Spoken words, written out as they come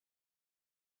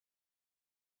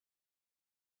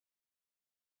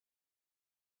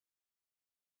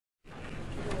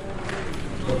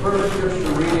first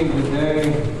scripture reading today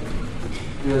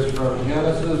is from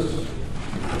Genesis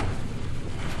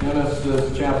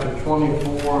chapter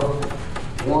 24,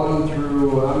 1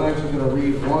 through, I'm actually going to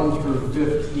read 1 through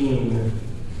 15.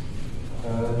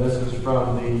 This is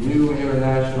from the New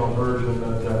International Version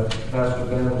that Pastor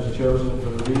Ben has chosen for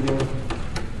the reading.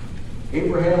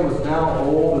 Abraham was now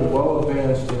old and well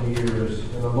advanced in years,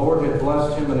 and the Lord had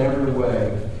blessed him in every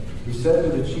way. He said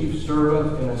to the chief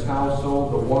servant in his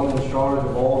household, the one in charge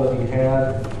of all that he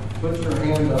had, "Put your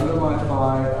hand under my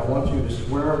thigh. I want you to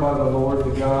swear by the Lord,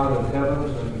 the God of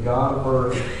heavens and the God of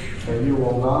earth, that you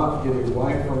will not get a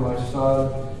wife for my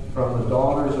son from the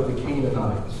daughters of the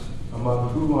Canaanites, among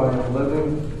whom I am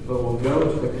living, but will go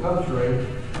to the country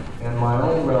and my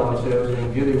own relatives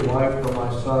and get a wife for my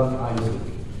son Isaac."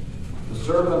 The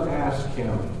servant asked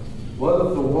him, "What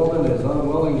if the woman is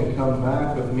unwilling to come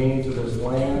back with me to this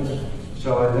land?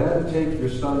 Shall I then take your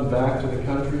son back to the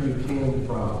country you came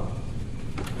from?"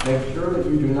 "Make sure that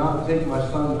you do not take my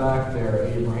son back there,"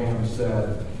 Abraham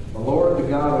said. "The Lord, the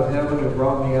God of heaven, who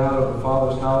brought me out of the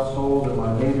father's household in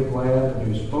my native land,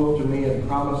 and who spoke to me and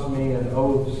promised me an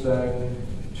oath, saying,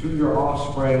 'To your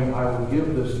offspring I will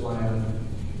give this land,'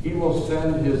 he will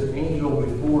send his angel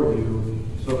before you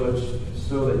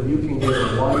so that you can get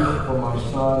a wife for my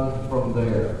son from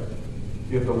there.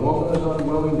 If the woman is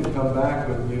unwilling to come back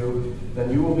with you,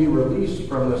 then you will be released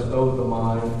from this oath of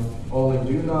mine. Only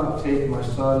do not take my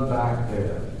son back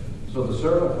there." So the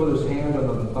servant put his hand on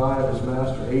the thigh of his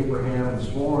master Abraham and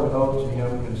swore an oath to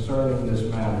him concerning this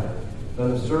matter.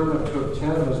 Then the servant took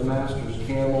 10 of his master's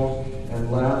camels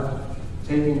and left,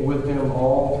 taking with him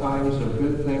all kinds of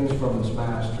good things from his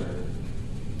master.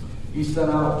 He set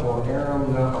out for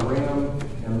Aram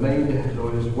and made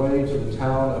his way to the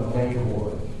town of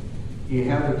Nahor. He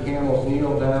had the camels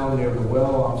kneel down near the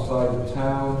well outside the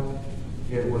town.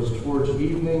 It was towards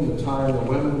evening, the time the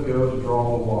women go to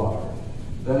draw the water.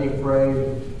 Then he prayed,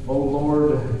 "O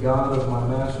Lord, God of my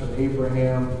master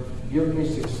Abraham, give me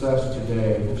success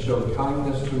today and show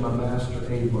kindness to my master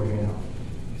Abraham.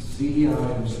 See, I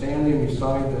am standing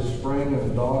beside this spring,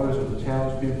 and the daughters of the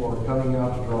townspeople are coming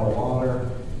out to draw water.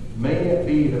 May it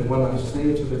be that when I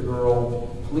say to the girl,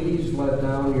 'Please let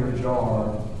down your jar,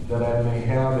 that I may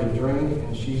have a drink,'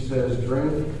 and she says,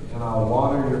 'Drink, and I'll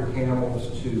water your camels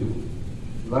too.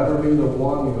 Let her be the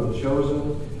one you have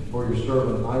chosen for your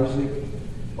servant Isaac.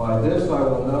 By this I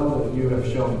will know that you have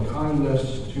shown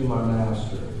kindness to my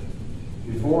master.'"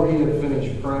 Before he had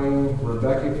finished praying,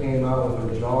 Rebekah came out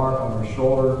with her jar on her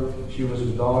shoulder. She was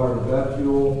the daughter of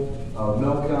Bethuel of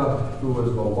Milcah, who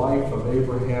was the wife of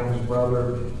Abraham's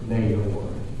brother Nahor.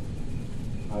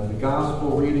 The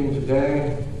gospel reading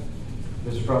today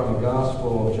is from the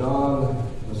Gospel of John,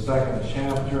 the 2nd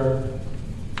chapter,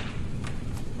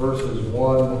 verses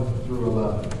 1 through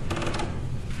 11.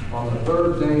 On the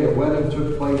 3rd day, a wedding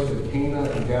took place at Cana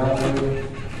in Galilee.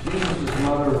 Jesus'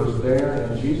 mother was there,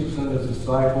 and Jesus and his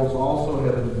disciples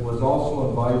was also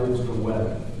invited to the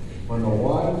wedding. When the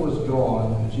wine was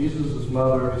gone, Jesus'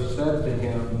 mother said to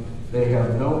him, "They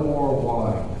have no more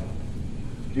wine."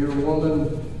 "Dear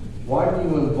woman, why do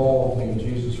you involve me?"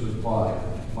 Jesus replied.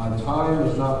 "My time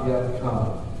is not yet come."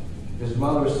 His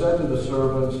mother said to the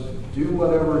servants, "Do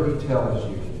whatever he tells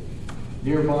you."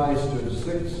 Nearby stood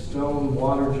 6 stone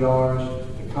water jars,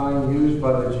 the kind used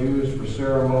by the Jews for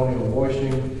ceremonial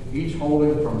washing, each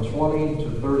holding from 20 to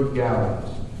 30 gallons.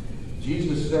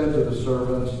 Jesus said to the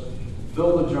servants,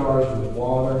 "Fill the jars with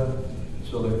water."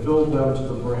 So they filled them to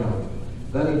the brim.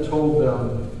 Then he told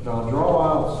them, "Now draw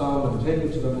out some and take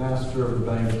it to the master of the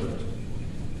banquet."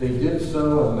 They did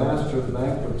so, and the master of the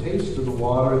banquet tasted the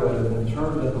water that had been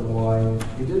turned into wine.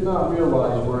 He did not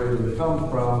realize where it had come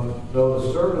from, though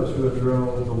the servants who had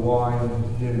drawn the wine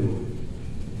knew.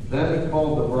 Then he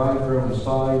called the bridegroom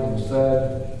aside and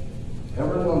said,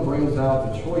 "Everyone brings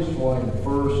out the choice wine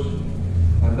first,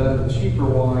 and then the cheaper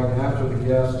wine after the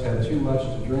guests had too much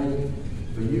to drink,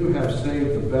 but you have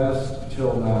saved the best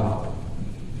till now."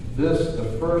 This, the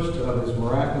first of his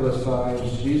miraculous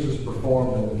signs Jesus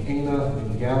performed in Cana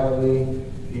in Galilee.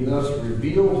 He thus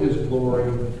revealed his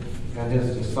glory, and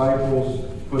his disciples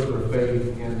put their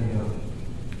faith in him.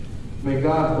 May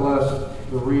God bless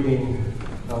the reading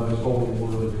of his holy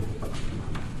word.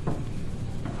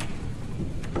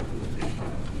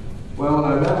 Well, when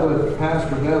I met with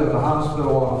Pastor Ben at the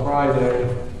hospital on Friday,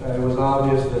 it was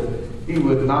obvious that he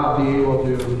would not be able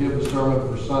to give a sermon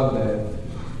for Sunday.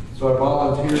 So I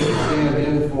volunteered to stand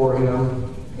in for him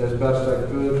as best I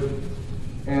could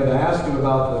and to ask him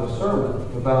about the sermon,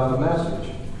 about the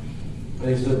message. And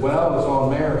he said, "Well, it's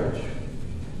on marriage."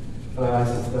 And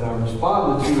I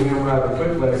responded to him rather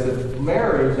quickly. I said,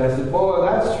 marriage. I said, boy,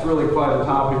 that's really quite a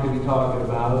topic to be talking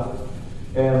about.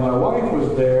 And my wife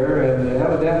was there, and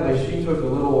evidently she took a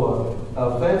little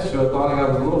offense to it, thought I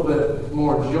was a little bit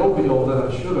more jovial than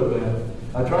I should have been.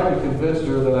 I tried to convince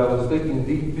her that I was thinking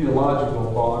deep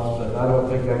theological thoughts, but I don't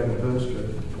think I convinced her.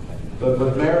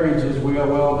 But marriage, as we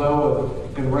well know,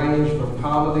 it can range from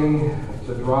comedy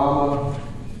to drama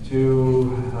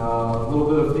to a little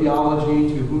bit of theology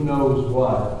to who knows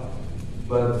what.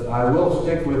 But I will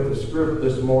stick with the script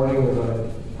this morning, as I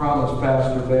promised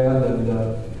Pastor Ben,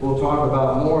 and we'll talk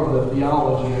about more of the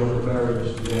theology of the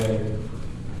marriage today.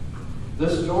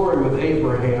 This story with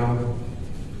Abraham,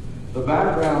 the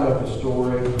background of the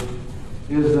story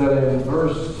is that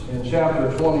in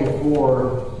chapter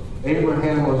 24,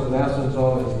 Abraham was in essence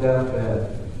on his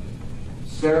deathbed.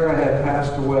 Sarah had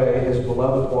passed away, his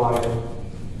beloved wife.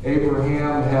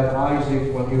 Abraham had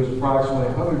Isaac when he was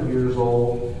approximately 100 years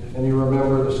old, and you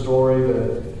remember the story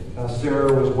that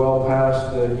Sarah was well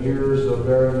past the years of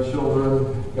bearing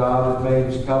children. God had made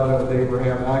his covenant with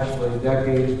Abraham actually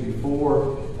decades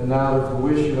before, and now the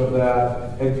fruition of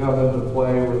that had come into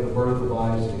play with the birth of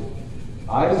Isaac.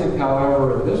 Isaac,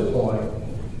 however, at this point,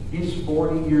 he's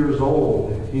 40 years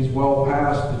old. He's well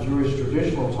past the Jewish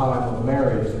traditional time of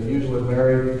marriage. They usually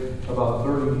marry about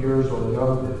 30 years or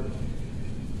younger.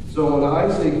 So when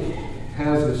Isaac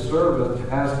asked his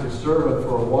servant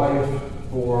for a wife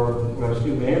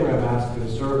Abraham asked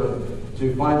his servant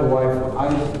to find a wife for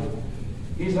Isaac,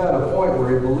 he's at a point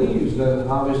where he believes that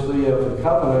obviously of the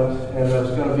covenant and that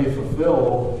it's going to be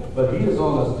fulfilled, but he is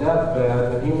on his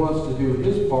deathbed and he wants to do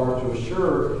his part to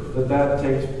assure that that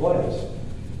takes place.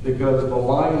 Because the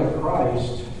line of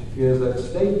Christ is at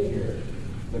stake here.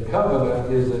 The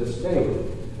covenant is at stake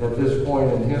at this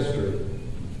point in history.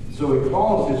 So he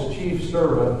calls his chief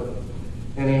servant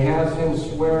and he has him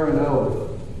swear an oath.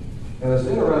 And it's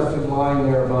interesting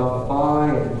lying there about the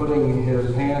thigh and putting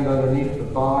his hand underneath the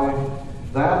thigh.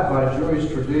 That, by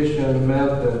Jewish tradition,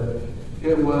 meant that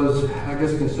it was, I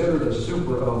guess, considered a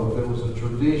super oath. It was a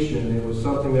tradition. It was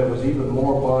something that was even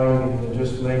more binding than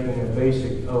just making a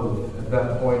basic oath at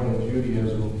that point in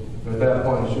Judaism. Or at that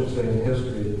point, I should say, in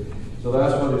history. So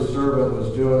that's what his servant was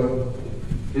doing.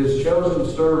 His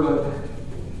chosen servant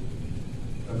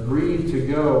agreed to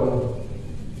go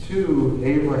to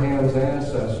Abraham's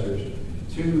ancestors,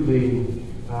 to the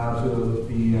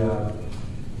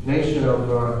nation of,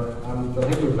 I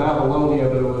think it was Babylonia,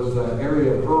 but it was the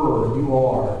area of Ur,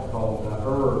 called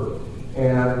Ur.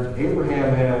 And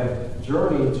Abraham had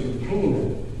journeyed to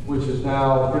Canaan, which is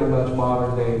now pretty much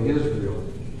modern-day Israel.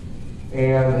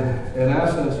 And in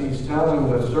essence, he's telling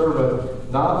the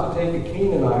servant not to take a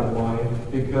Canaanite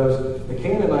wife, because the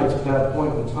Canaanites at that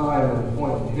point in time and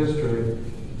point in history,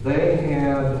 they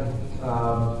had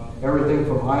everything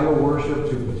from idol worship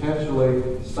to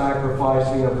potentially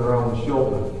sacrificing of their own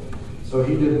children. So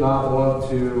he did not want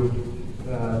to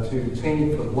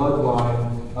taint the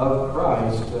bloodline of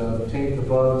Christ, taint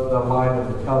the line of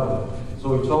the covenant.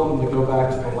 So he told him to go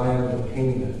back to the land of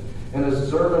Canaan. And his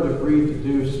servant agreed to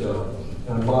do so,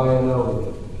 and by an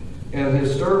oath. And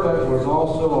his servant was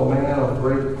also a man of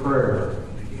great prayer.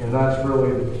 And that's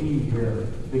really the key here,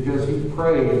 because he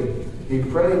prayed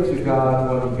to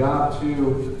God when he got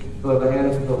to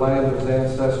the land of his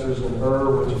ancestors in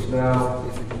Ur, which is now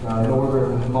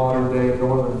modern-day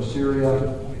northern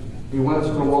Syria. He went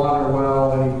to the water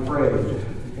well and he prayed.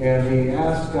 And he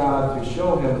asked God to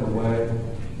show him the way.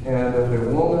 And if a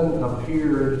woman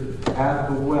appeared at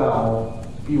the well,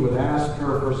 he would ask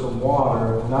her for some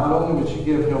water. Not only would she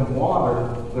give him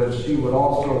water, but she would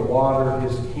also water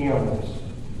his camels.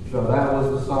 So that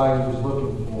was the sign he was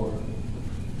looking for.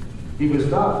 He was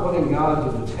not putting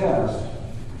God to the test.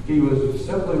 He was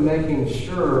simply making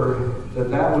sure that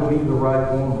that would be the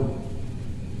right woman.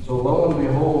 So lo and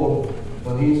behold,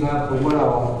 when he's at the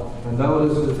well, and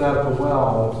notice it's at the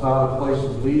well, it's not a place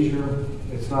of leisure,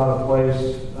 it's not a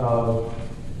place of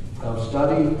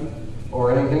study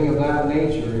or anything of that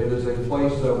nature. It is a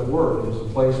place of work. It's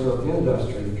a place of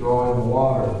industry, drawing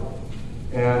water.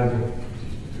 And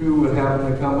who would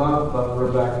happen to come up but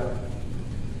Rebecca?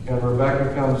 And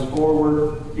Rebecca comes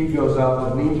forward. He goes out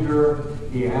to meet her.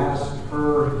 He asks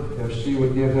her if she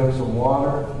would give him some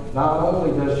water. Not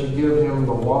only does she give him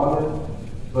the water,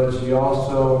 but she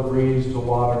also agrees to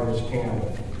water his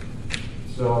camel.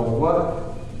 So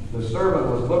what the servant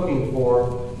was looking for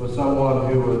was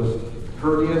someone who was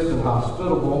courteous and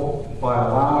hospitable by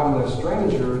allowing the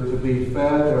stranger to be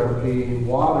fed or be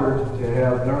watered, to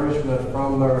have nourishment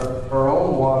from her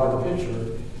own water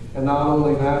pitcher. And not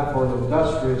only that, for an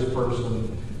industrious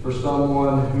person for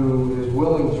someone who is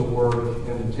willing to work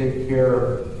and to take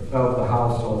care of the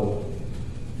household.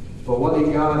 But what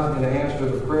he got in answer to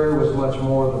the prayer was much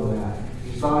more than that.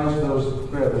 Besides those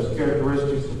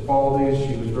characteristics of qualities,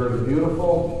 she was very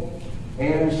beautiful,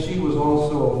 and she was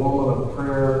also a woman of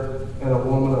prayer and a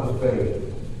woman of faith.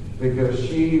 Because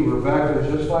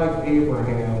Rebekah, just like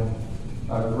Abraham,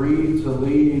 agreed to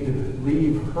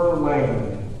leave her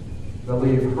land, to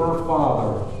leave her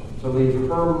father, to leave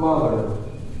her mother,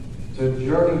 to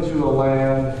journey to a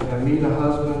land and meet a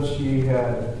husband she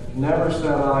had never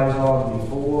set eyes on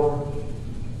before,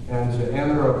 and to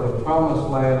enter the promised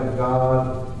land of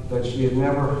God that she had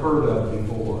never heard of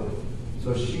before.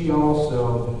 So she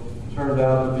also turned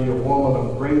out to be a woman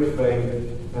of great faith,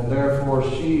 and therefore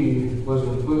she was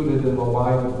included in the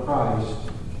line of Christ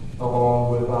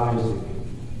along with Isaac.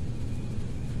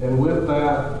 And with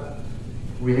that,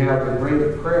 we have the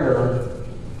great prayer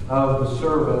of the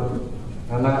servant,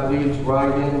 and that leads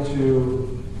right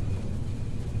into,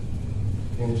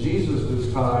 in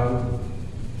Jesus' time,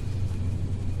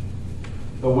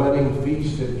 the wedding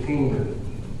feast at Canaan.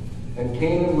 And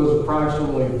Canaan was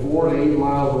approximately 4 to 8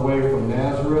 miles away from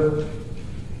Nazareth.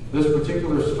 This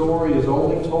particular story is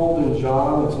only told in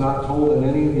John. It's not told in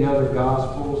any of the other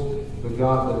Gospels. But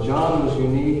John was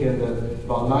unique in that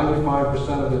about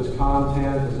 95% of its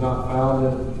content is not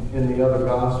found in the other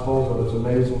Gospels of its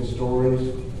amazing stories.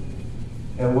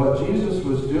 And what Jesus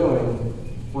was doing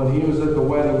when he was at the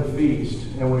wedding feast,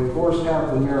 and we of course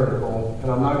have the miracle, and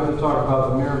I'm not going to talk about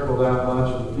the miracle that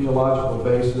much on a theological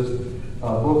basis.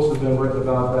 Books have been written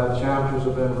about that, chapters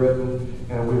have been written,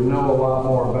 and we know a lot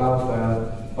more about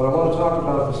that. But I want to talk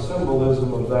about the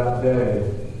symbolism of that day.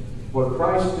 What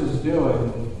Christ is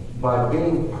doing by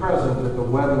being present at the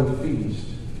wedding feast,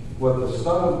 what the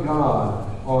Son of God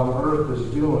on earth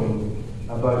is doing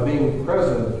by being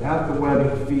present at the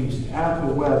wedding feast, at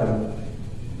the wedding,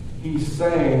 he's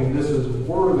saying this is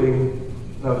worthy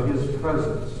of his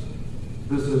presence.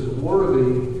 This is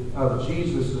worthy of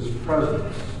Jesus'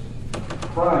 presence.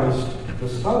 Christ, the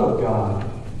Son of God,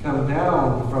 come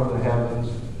down from the heavens,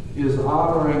 is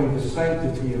honoring the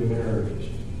sanctity of marriage,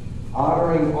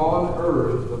 honoring on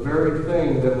earth the very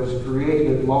thing that was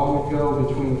created long ago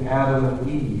between Adam and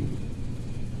Eve,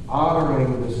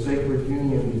 honoring the sacred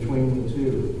union between the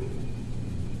two.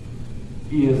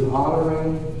 He is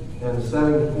honoring and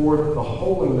setting forth the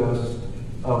holiness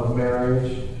of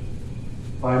marriage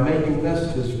by making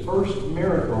this his first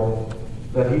miracle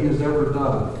that he has ever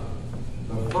done.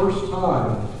 The first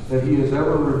time that he has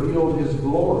ever revealed his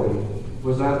glory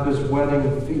was at this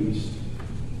wedding feast.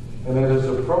 And it is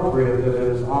appropriate that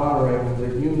it is honoring the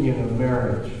union of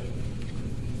marriage.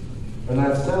 And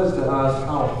that says to us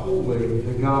how holy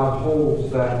that God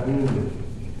holds that union.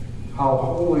 How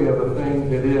holy of a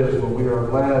thing it is when we are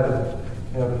led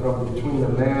from between a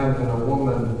man and a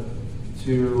woman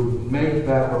to make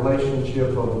that relationship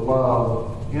of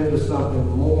love into something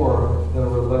more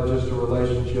than just a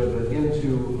relationship, but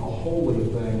into a holy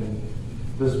thing,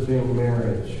 this being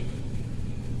marriage.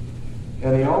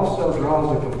 And he also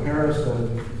draws a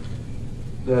comparison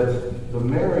that the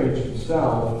marriage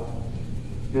itself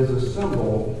is a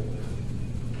symbol,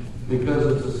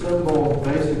 because it's a symbol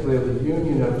basically of the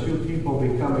union of two people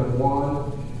becoming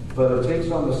one, but it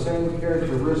takes on the same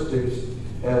characteristics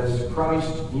as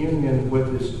Christ's union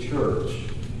with his church.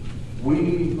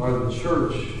 We are the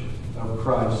church of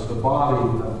Christ, the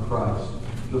body of Christ.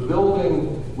 The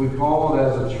building, we call it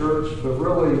as a church, but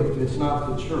really it's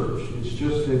not the church. It's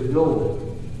just a building.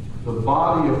 The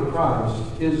body of Christ,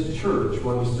 his church,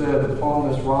 when he said,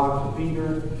 upon this rock to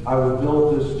Peter, I will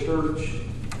build this church,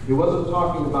 he wasn't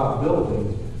talking about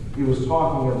buildings. He was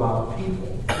talking about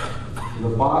people.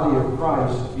 The body of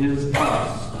Christ is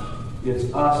us.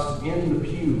 It's us in the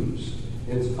pews.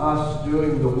 It's us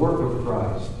doing the work of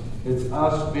Christ. It's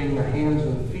us being the hands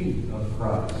and feet of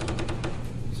Christ.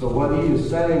 So what he is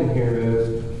saying here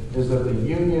is that the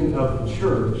union of the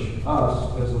church,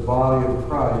 us as the body of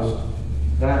Christ,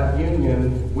 that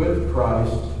union with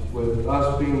Christ, with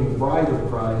us being the bride of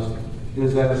Christ,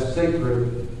 is as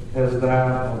sacred as that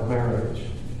of marriage,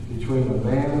 between a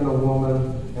man and a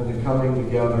woman and the coming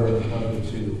together of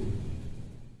the two.